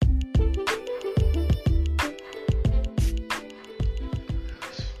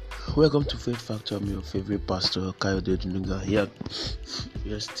Welcome to Faith Factor. I'm your favorite pastor, Kayode Dununga. Here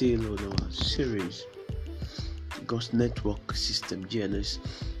we are still on our series, God's Network System, GNS.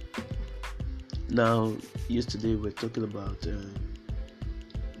 Now, yesterday we were talking about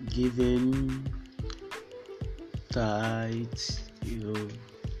giving, tithes,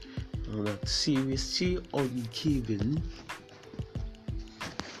 all that. See, we see on giving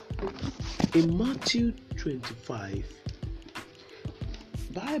in Matthew 25.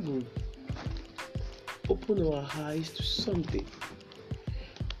 Bible open our eyes to something,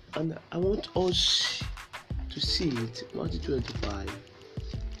 and I want us to see it. Matthew 25.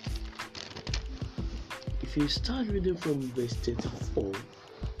 If you start reading from verse 34,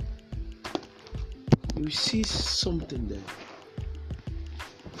 you see something there.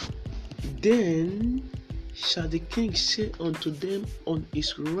 Then shall the king say unto them on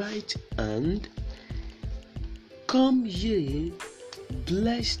his right hand, Come ye,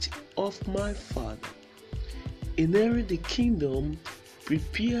 blessed of my Father, inherit the kingdom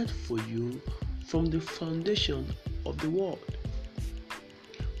prepared for you from the foundation of the world.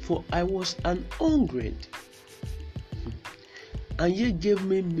 For I was an hungered, and ye gave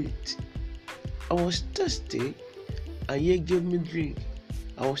me meat. I was thirsty, and ye gave me drink.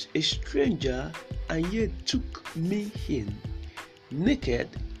 I was a stranger, and ye took me in. Naked,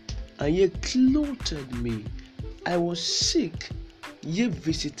 and ye clothed me. I was sick, ye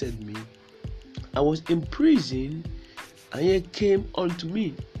visited me. I was in prison, and ye came unto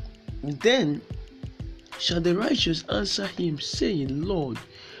me. Then shall the righteous answer him, saying, Lord,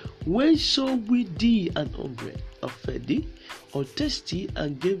 when saw we thee an hungered, and fed thee, or thirsty,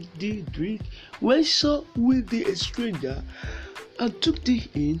 and gave thee drink? When saw we thee a stranger, and took thee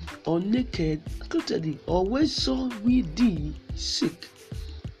in, or naked, and clothed thee? Or when saw we thee sick,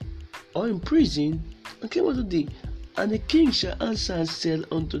 or in prison, and came unto thee? And the king shall answer and say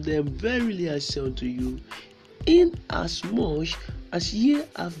unto them, Verily I say unto you, inasmuch as ye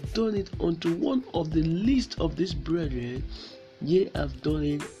have done it unto one of the least of these brethren, ye have done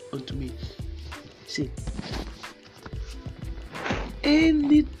it unto me. See,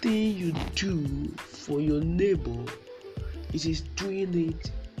 anything you do for your neighbor, it is doing it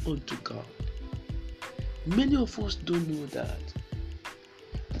unto God. Many of us don't know that.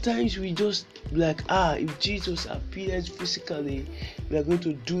 At times we just like, if Jesus appears physically, we are going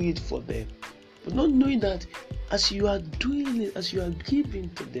to do it for them. But not knowing that as you are doing it, as you are giving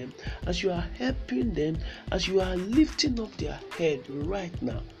to them, as you are helping them, as you are lifting up their head right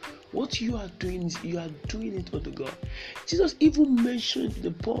now, what you are doing is you are doing it unto God. Jesus even mentioned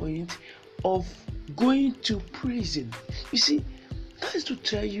the point of going to prison. You see, that is to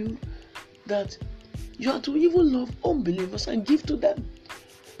tell you that you have to even love unbelievers and give to them.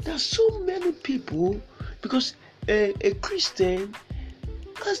 There are so many people, because a Christian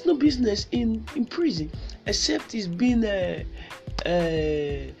has no business in prison except he's been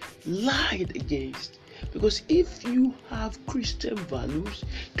lied against. Because if you have Christian values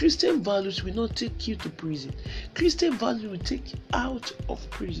will not take you to prison. Christian values will take you out of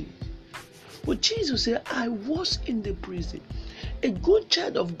prison. But Jesus said, I was in the prison. A good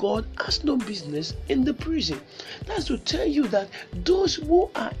child of God has no business in the prison. That's to tell you that those who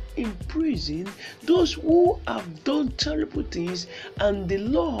are in prison, those who have done terrible things, and the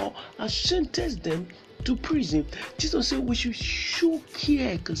law has sentenced them to prison, Jesus said we should show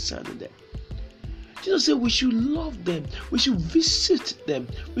care concerning them. Jesus said we should love them, we should visit them,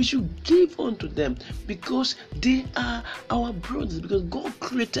 we should give unto them, because they are our brothers, because God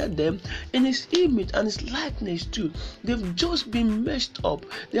created them in His image and His likeness too. They've just been messed up.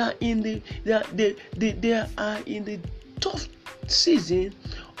 They are in the tough season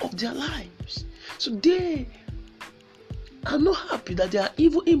of their lives. So they are not happy that they are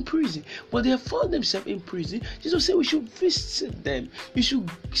even in prison, but they have found themselves in prison. Jesus said we should visit them. You should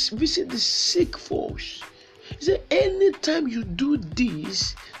visit the sick folks. He said, anytime you do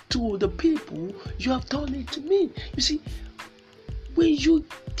this to the people, you have done it to me. You see, when you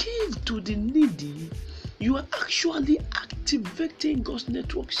give to the needy, you are actually activating God's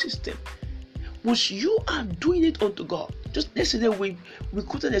network system. Once you are doing it unto God. Just yesterday we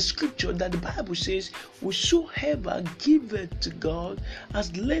quoted a scripture that the Bible says, whosoever giveth to God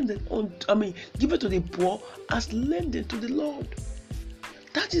as lended give it to the poor as lending to the Lord.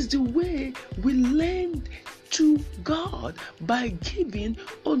 That is the way we lend to God, by giving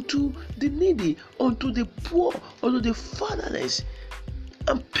unto the needy, unto the poor, unto the fatherless,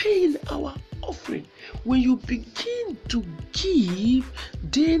 and paying our offering. When you begin to give,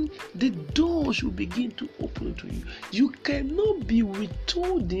 then the doors will begin to open to you. You cannot be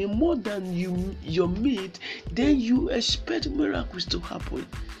withholding more than your meat, then you expect miracles to happen.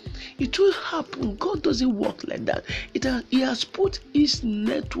 It will happen. God doesn't work like that. He has put his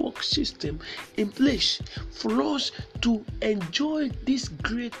network system in place for us to enjoy these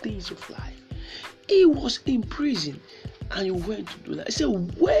great things of life. He was in prison and you went to do that. I said,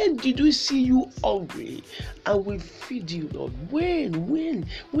 when did we see you hungry and we feed you, Lord? When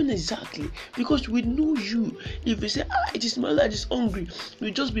exactly? Because we know you. If you say, it is my life is hungry,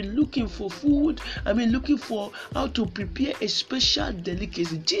 we just be looking for food. Looking for how to prepare a special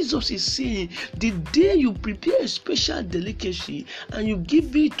delicacy. Jesus is saying, the day you prepare a special delicacy and you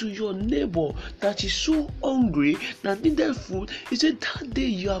give it to your neighbor that is so hungry, that needed food, he said, that day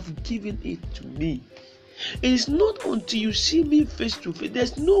you have given it to me. It is not until you see me face to face.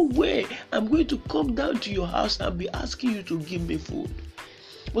 There's no way I'm going to come down to your house and be asking you to give me food.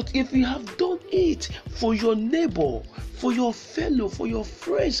 But if you have done it for your neighbor, for your fellow, for your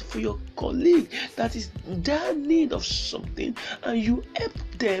friends, for your colleague that is their need of something, and you help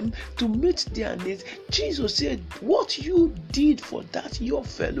them to meet their needs, Jesus said, what you did for that your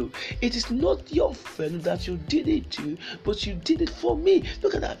fellow, it is not your fellow that you did it to, but you did it for me.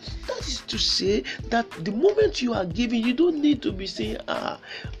 Look at that. That is to say that the moment you are giving, you don't need to be saying,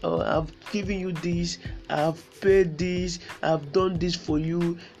 I've given you this, I've paid this, I've done this for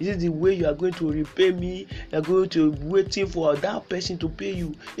you. Is it the way you are going to repay me? You are going to waiting for that person to pay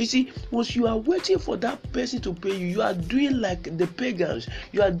you. You see, once you are waiting for that person to pay you, you are doing like the pagans.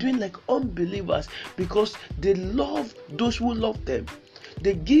 You are doing like unbelievers, because they love those who love them.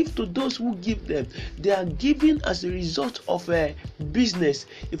 They give to those who give them. They are giving as a result of a business.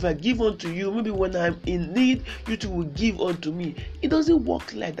 If I give unto you, maybe when I'm in need, you too will give unto me. It doesn't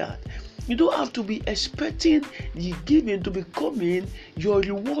work like that. You don't have to be expecting the giving to be coming, your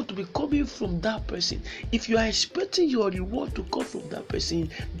reward to be coming from that person. If you are expecting your reward to come from that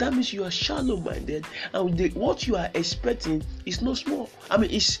person, that means you are shallow-minded, and what you are expecting is not small.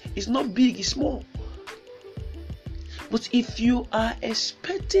 It's not big, it's small. But if you are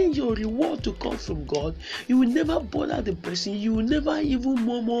expecting your reward to come from God, you will never bother the person. You will never even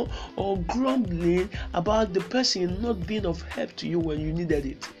murmur or grumbling about the person not being of help to you when you needed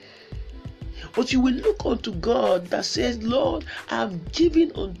it. But you will look unto God that says, Lord, I have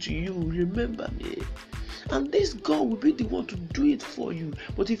given unto you, remember me. And this God will be the one to do it for you.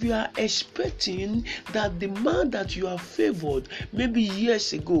 But if you are expecting that the man that you have favored maybe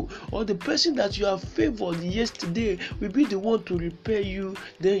years ago, or the person that you have favored yesterday will be the one to repay you,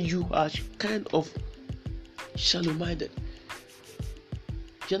 then you are kind of shallow-minded.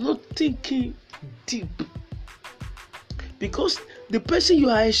 You're not thinking deep. Because the person you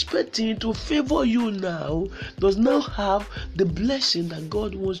are expecting to favor you now does not have the blessing that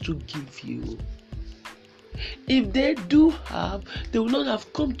God wants to give you. If they do have, they will not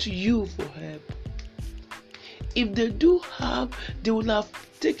have come to you for help. If they do have, they will have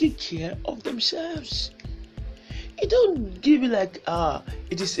taken care of themselves. You don't give it like,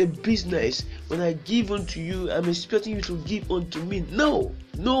 it is a business. When I give unto you, I'm expecting you to give unto me. No,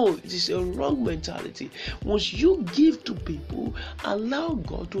 it is a wrong mentality. Once you give to people, allow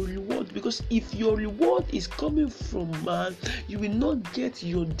God to reward. Because if your reward is coming from man, you will not get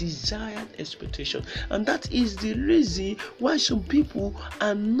your desired expectation. And that is the reason why some people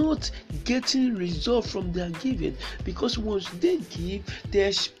are not getting result from their giving. Because once they give, they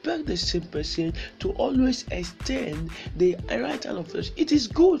expect the same person to always extend the right hand of us. It is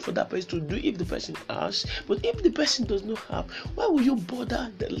good for that person to do if the person asks. But if the person does not have, why will you bother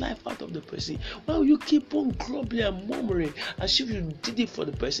the life out of the person? Why will you keep on grumbling and murmuring as if you did it for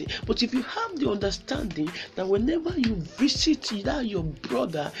the person? But if you have the understanding that whenever you visit your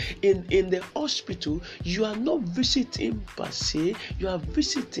brother in the hospital, you are not visiting per se, you are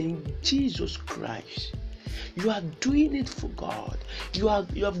visiting Jesus Christ. You are doing it for God. You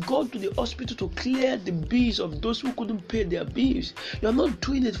have gone to the hospital to clear the bills of those who couldn't pay their bills. You are not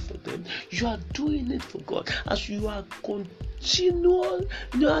doing it for them. You are doing it for God. As you are continually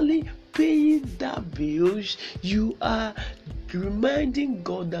paying their bills, you are reminding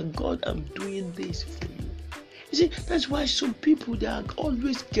God that, God, I'm doing this for you. You see, that's why some people, they are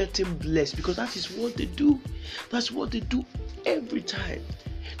always getting blessed, because that is what they do. That's what they do every time.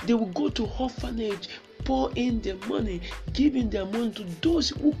 They will go to orphanage, pour in their money, giving their money to those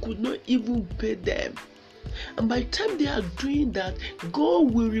who could not even pay them. And by the time they are doing that,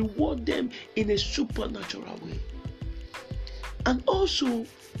 God will reward them in a supernatural way. And also,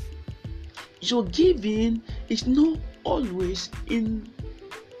 your giving is not always in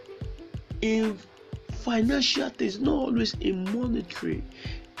financial things, not always in monetary.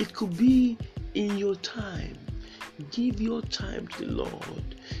 It could be in your time. Give your time to the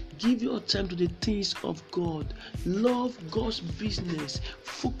Lord. Give your time to the things of God. Love God's business.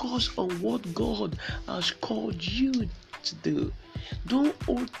 Focus on what God has called you to do. Don't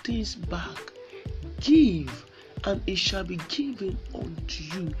hold things back. Give, and it shall be given unto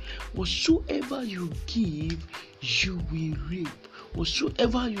you. Whatsoever you give, you will reap.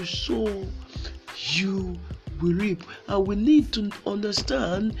 Whatsoever you sow, you will reap. And we need to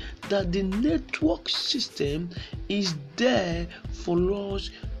understand that the network system is there for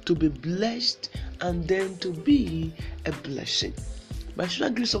us to be blessed and then to be a blessing. By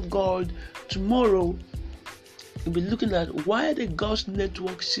the grace of God, tomorrow we'll be looking at why the God's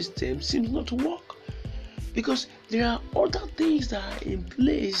network system seems not to work. Because there are other things that are in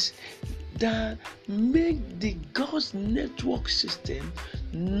place that make the God's network system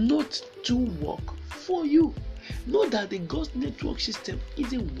not to work for you. Not that the God's network system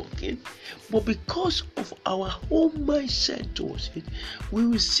isn't working, but because of our own mindset towards it, we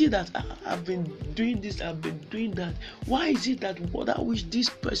will see that I've been doing this, I've been doing that. Why is it that what I wish this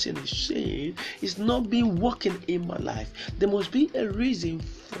person is saying is not being working in my life? There must be a reason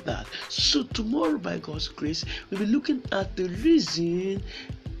for that. So tomorrow, by God's grace, we'll be looking at the reason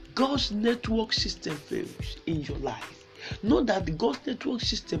God's network system fails in your life. Not that the God's network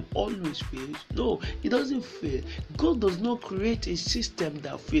system always fails. No, it doesn't fail. God does not create a system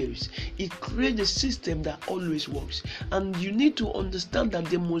that fails. He creates a system that always works. And you need to understand that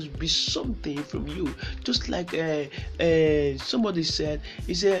there must be something from you. Just like somebody said,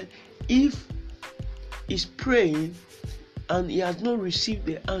 he said, if he's praying and he has not received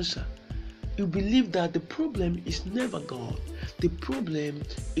the answer, you believe that the problem is never God. The problem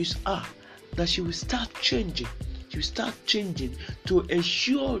is that she will start changing. You start changing to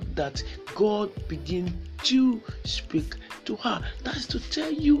ensure that God begin to speak to her. That's to tell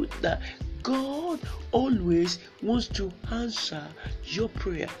you that God always wants to answer your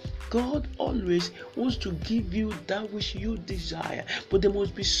prayer. God always wants to give you that which you desire. But there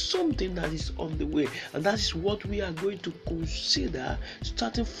must be something that is on the way. And that is what we are going to consider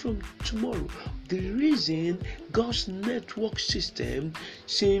starting from tomorrow. The reason God's network system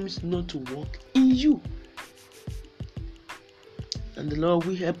seems not to work in you. And the Lord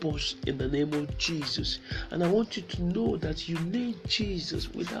will help us in the name of Jesus. And I want you to know that you need Jesus.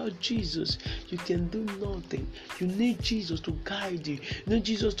 Without Jesus, you can do nothing. You need Jesus to guide you. You need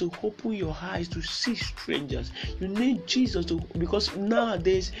Jesus to open your eyes to see strangers. You need Jesus because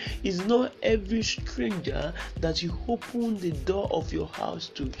nowadays it's not every stranger that you open the door of your house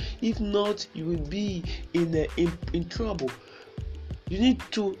to. If not, you will be in trouble. You need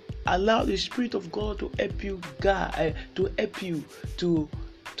to allow the Spirit of God to help you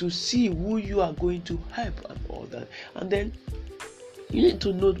to see who you are going to help and all that. And then you need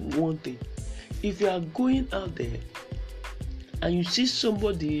to note one thing. If you are going out there and you see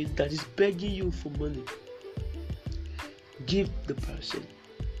somebody that is begging you for money, give the person.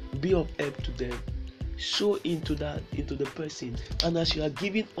 Be of help to them. Sow into the person, and as you are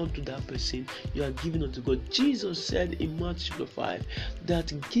giving unto that person, you are giving unto God. Jesus said in Matthew 5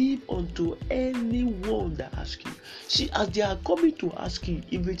 that give unto anyone that asks you. See, as they are coming to ask you,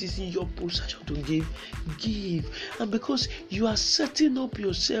 if it is in your possession to give, give. And because you are setting up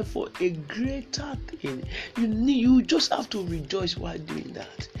yourself for a greater thing, you just have to rejoice while doing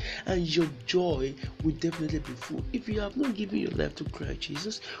that, and your joy will definitely be full. If you have not given your life to Christ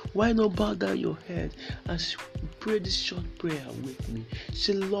Jesus, why not bow down your head as you pray this short prayer with me?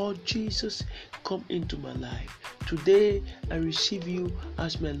 Say, Lord Jesus, come into my life. Today I receive you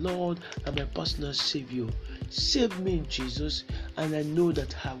as my Lord and my personal Savior. Save me, Jesus, and I know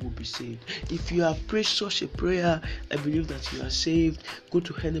that I will be saved. If you have prayed such a prayer, I believe that you are saved. Go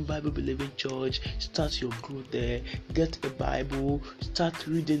to any Bible believing church, start your growth there, get a Bible, start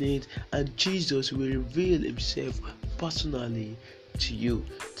reading it, and Jesus will reveal himself personally to you.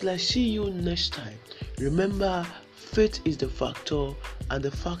 Till I see you next time, remember, faith is the factor, and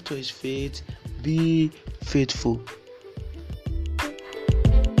the factor is faith. Be faithful.